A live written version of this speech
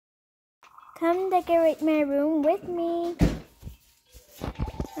Come decorate my room with me.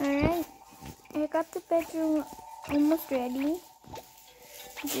 Alright, I got the bedroom almost ready.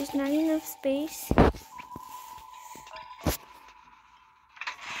 There's not enough space.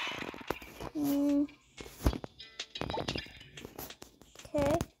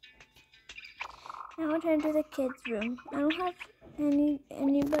 Okay. Now I'll turn to the kids' room. I don't have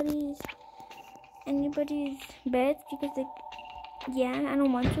anybody's beds because I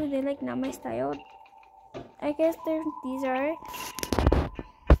don't want to. They're like not my style. I guess these are.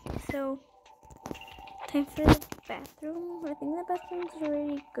 So time for the bathroom. I think the bathroom's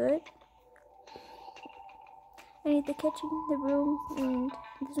already good. I need the kitchen, the room, and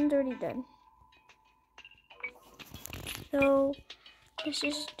this one's already done. So let's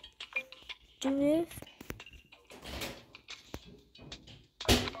just do this.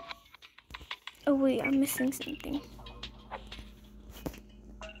 Oh wait, I'm missing something.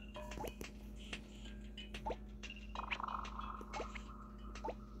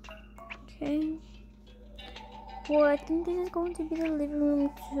 Okay. Well, I think this is going to be the living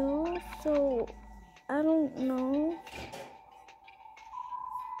room too, so I don't know.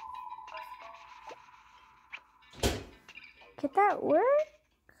 Could that work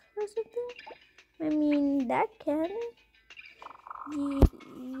or something? I mean, that can.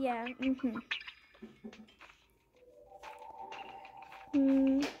 Yeah.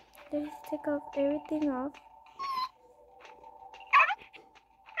 Let's take off everything off.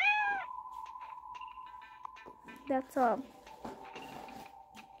 That's all.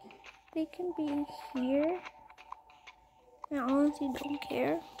 They can be here. I honestly don't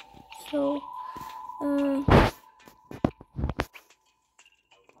care. So,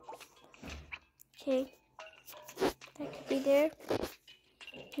 okay, that could be there.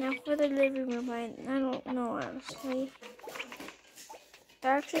 Now for the living room, I don't know honestly.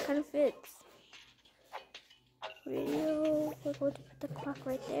 That actually kind of fits. Radio, we're going to put the clock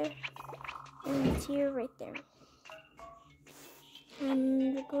right there, and it's here right there.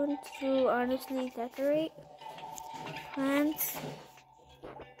 And we're going to honestly decorate plants.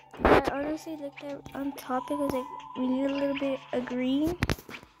 I honestly looked at on top because we need a little bit of green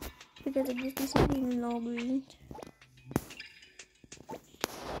because it just needs to be no green.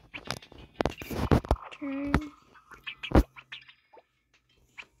 Turn.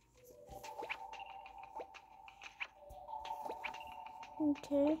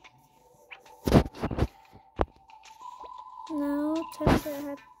 Okay. Now time to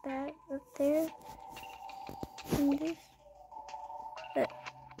have that up there. And this. But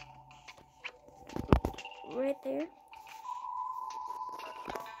right there.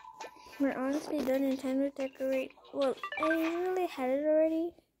 We're honestly done in time to decorate. Well, I really had it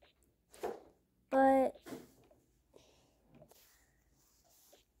already. But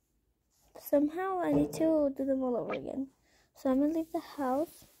somehow I need to do them all over again. So I'm gonna leave the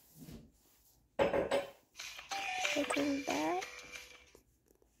house. Go to that.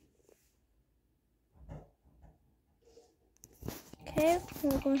 Okay,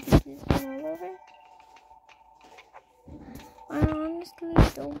 we're going to do this all over. I honestly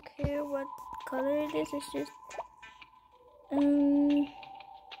don't care what color it is. It's just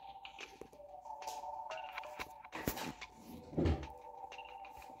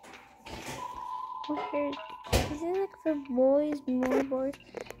weird. This is like for boys, more boys,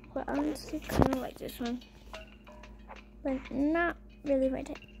 but honestly kind of like this one, but not really my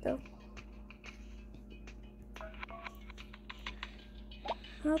type though.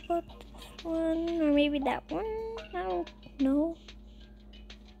 How about this one, or maybe that one? I don't know.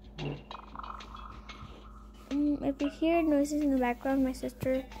 If you hear noises in the background, my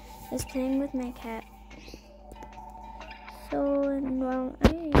sister is playing with my cat. So, well, I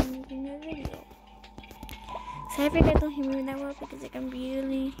am making a video. So I hope you guys don't hear me that well because like, I'm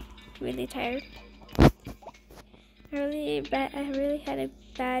really, really tired. I really had a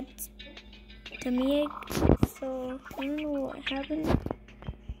bad tummy ache, so I don't know what happened.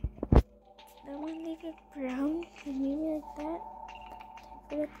 I want to leave it brown and maybe like that.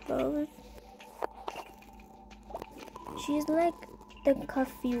 For the clothes. She's like the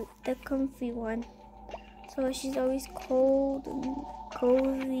comfy one. So she's always cold and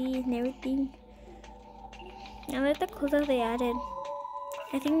cozy and everything. I like the clothes that they added.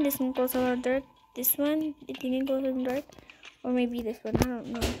 I think this one goes a lot dark. This one, I think it goes in dark. Or maybe this one, I don't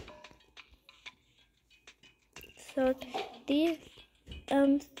know. So these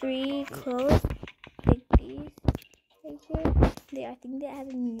 3 clothes, like these right here, I think they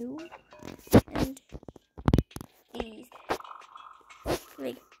added new. And these,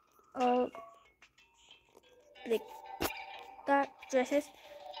 like all like dark dresses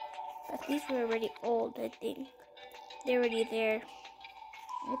But these were already old, I think. They're already there.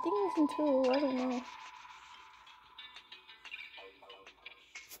 I think it's in two, I don't know.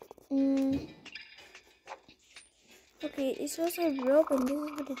 Okay, this was a rope and this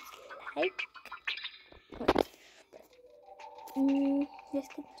is what it's like. Let's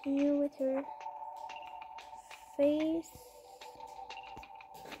continue with her face.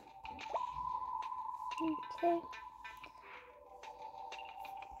 Okay.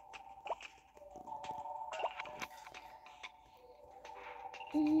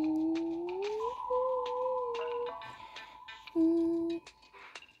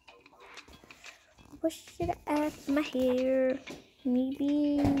 What should I add for my hair?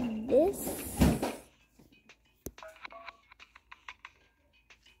 Maybe this?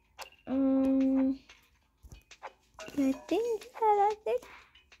 I think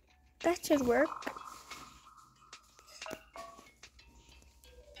that should work.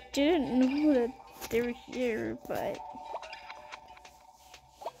 Didn't know that they were here, but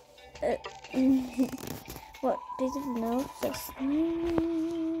what they didn't know. Just going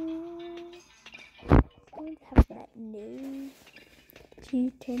to have that nose. To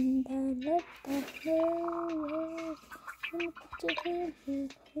turn down, let that hair.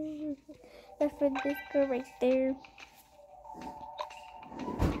 That's for this girl right there.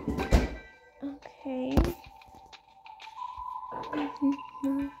 Okay.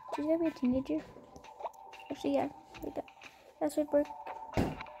 She's gonna be a teenager. Actually, yeah, like that. That should work.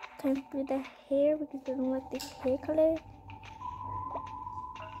 Time for the hair because I don't like this hair color.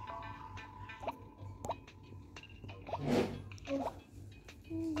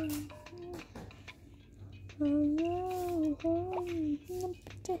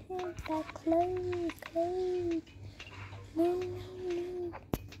 Put your hand back close. No.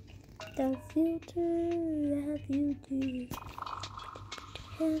 The filter have you do.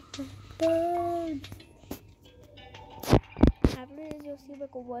 After this, you'll see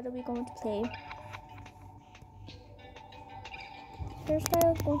like what are we going to play. Her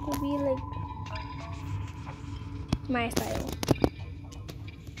style is going to be like my style.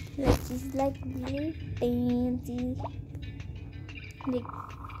 Like she's like really fancy. Like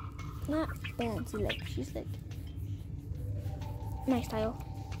not fancy, like she's like my style.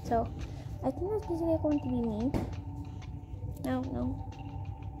 So I think that's basically going to be me. No.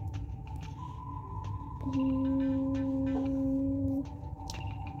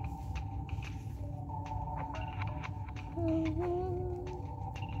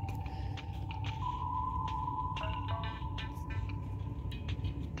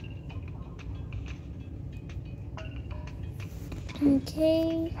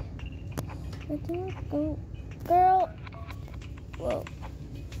 Okay. I think girl. Whoa.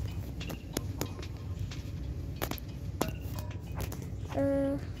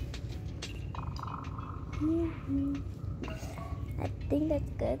 I think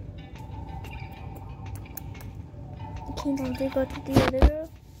that's good. Okay, time to go to the other girl.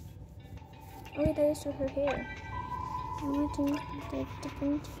 Oh wait, that is her hair. I want to do a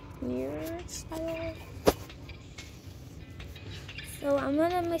different hairstyle. So I'm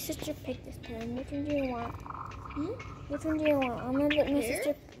gonna let my sister pick this time. Which one do you want? Which one do you want? I'm gonna let my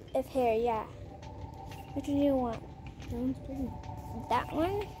sister pick hair, yeah. Which one do you want? That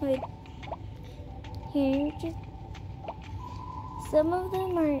one? Wait. Here, just some of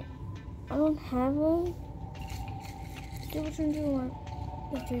them are. I don't have them. So which one do you want?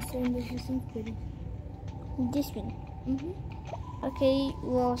 This one. This one's pretty. This one. Okay.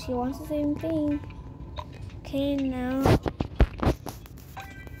 Well, she wants the same thing. Okay, now.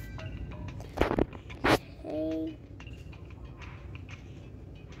 Okay.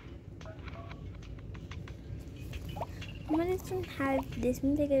 I'm gonna have this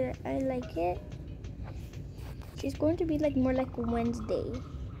one because I like it. She's going to be like more like Wednesday.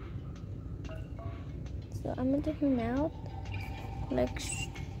 So I'm gonna do her mouth like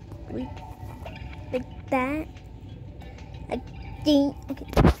that. I think. Okay.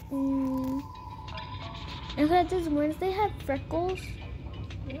 And for this Wednesday have freckles.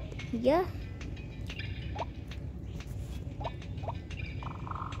 Yeah.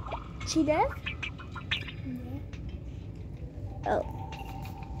 She does? Yeah. Oh.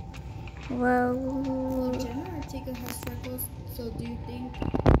 Well. Jenna Ortega has freckles, so do you think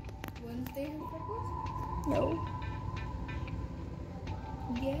Wednesday has freckles? No.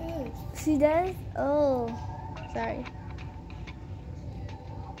 Yes. She does? Oh. Sorry.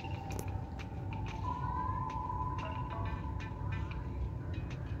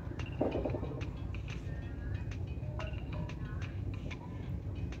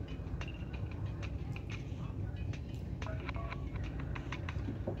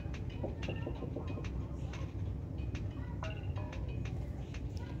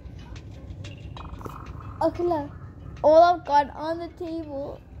 Okay, look. All I've got on the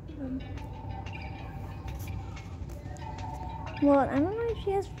table. Well, I don't know if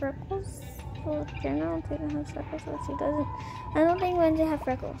she has freckles. So Jenna will take her freckles, but she doesn't. I don't think Wednesday have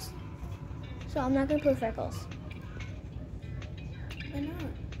freckles. So I'm not gonna put freckles. Why not?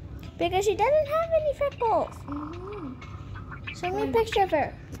 Because she doesn't have any freckles. Show me a picture of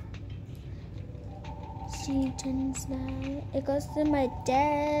her. She turns that. It goes to my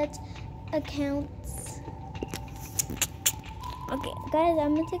dad's accounts. Okay, guys,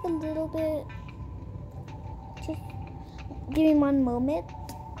 I'm gonna take a little bit. Just give me one moment.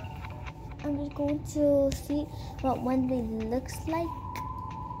 I'm just going to see what Wednesday looks like.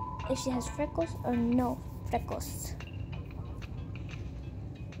 If she has freckles or no freckles.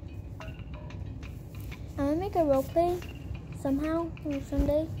 I'm gonna make a role play somehow or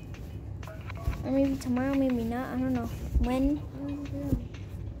someday. Or maybe tomorrow, maybe not. I don't know. When?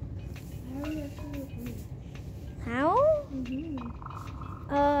 How?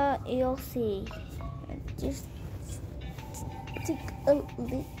 You'll see. Just take a little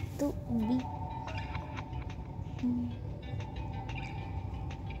bit.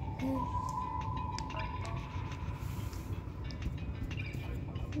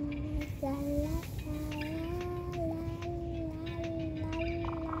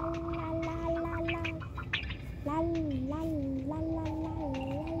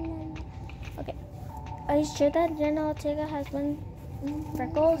 Okay. Are you sure that Jenna Ortega has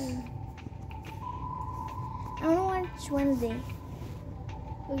freckles? I don't want to watch Wednesday.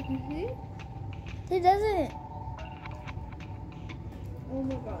 Wait, you see? She doesn't. Oh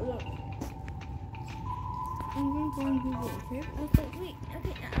my god, look. I'm gonna go and Google, okay? Okay, wait.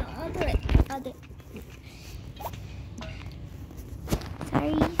 Okay, I'll do it. I'll do it.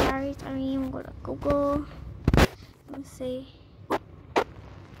 Sorry. I'm gonna Google. Let me see.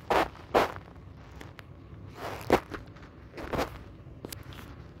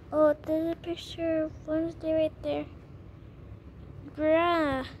 Oh, there's a picture of Wednesday right there.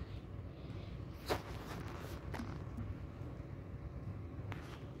 Bruh.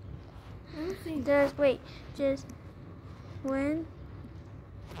 There's just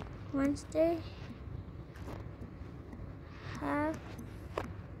Wednesday have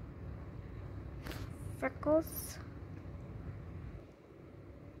freckles.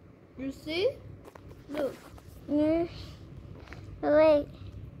 You see? Look. Yeah. Wait.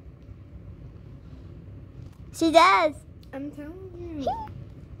 She does. I'm telling you.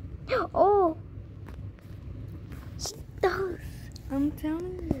 Oh. She does. I'm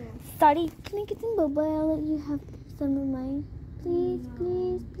telling you. Sorry, can I get some boba? I'll let you have some of mine. Please.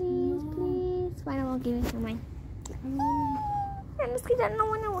 Fine, I won't give you some of mine. I'm just kidding. I don't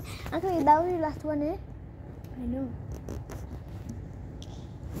want to. Okay, that was your last one, eh? I know.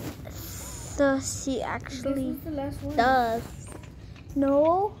 So she actually This is the last one. does.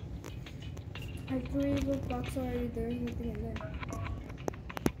 No. I threw the box already. There's nothing in there.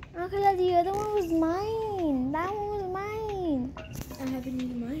 Okay, the other one was mine. That one was mine. I haven't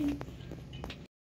eaten mine.